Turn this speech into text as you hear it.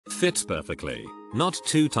fits perfectly. Not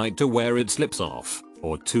too tight to where it slips off,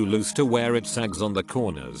 or too loose to where it sags on the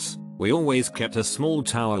corners. We always kept a small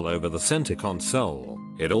towel over the center console.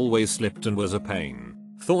 It always slipped and was a pain.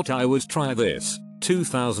 Thought I would try this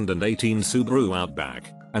 2018 Subaru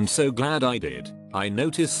Outback. I'm so glad I did. I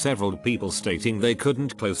noticed several people stating they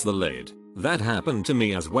couldn't close the lid. That happened to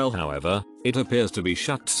me as well, however. It appears to be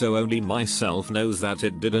shut, so only myself knows that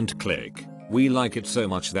it didn't click. We like it so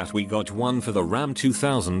much that we got one for the Ram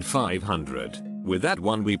 2500. With that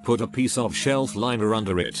one we put a piece of shelf liner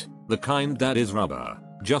under it, the kind that is rubber,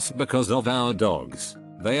 just because of our dogs.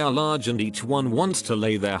 They are large and each one wants to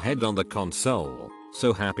lay their head on the console.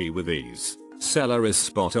 So happy with these. Seller is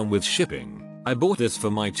spot on with shipping. I bought this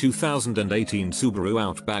for my 2018 Subaru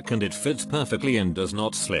Outback and it fits perfectly and does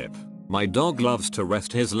not slip. My dog loves to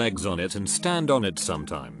rest his legs on it and stand on it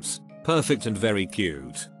sometimes. Perfect and very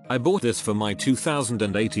cute. I bought this for my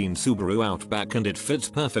 2018 Subaru Outback and it fits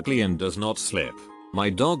perfectly and does not slip. My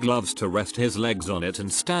dog loves to rest his legs on it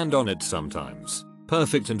and stand on it sometimes.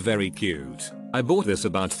 Perfect and very cute. I bought this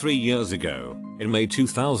about 3 years ago, in May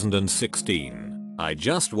 2016. I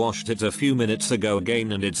just washed it a few minutes ago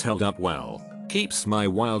again and it's held up well. Keeps my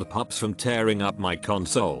wild pups from tearing up my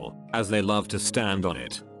console, as they love to stand on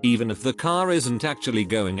it. Even if the car isn't actually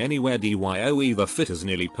going anywhere, the fit is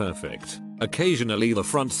nearly perfect. Occasionally the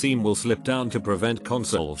front seam will slip down to prevent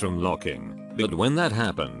console from locking, but when that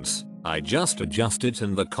happens, I just adjust it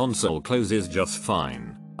and the console closes just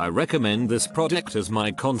fine. I recommend this product as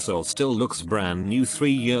my console still looks brand new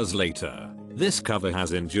 3 years later. This cover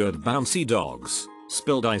has endured bouncy dogs,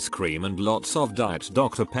 spilled ice cream and lots of Diet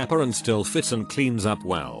Dr. Pepper and still fits and cleans up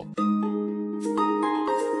well.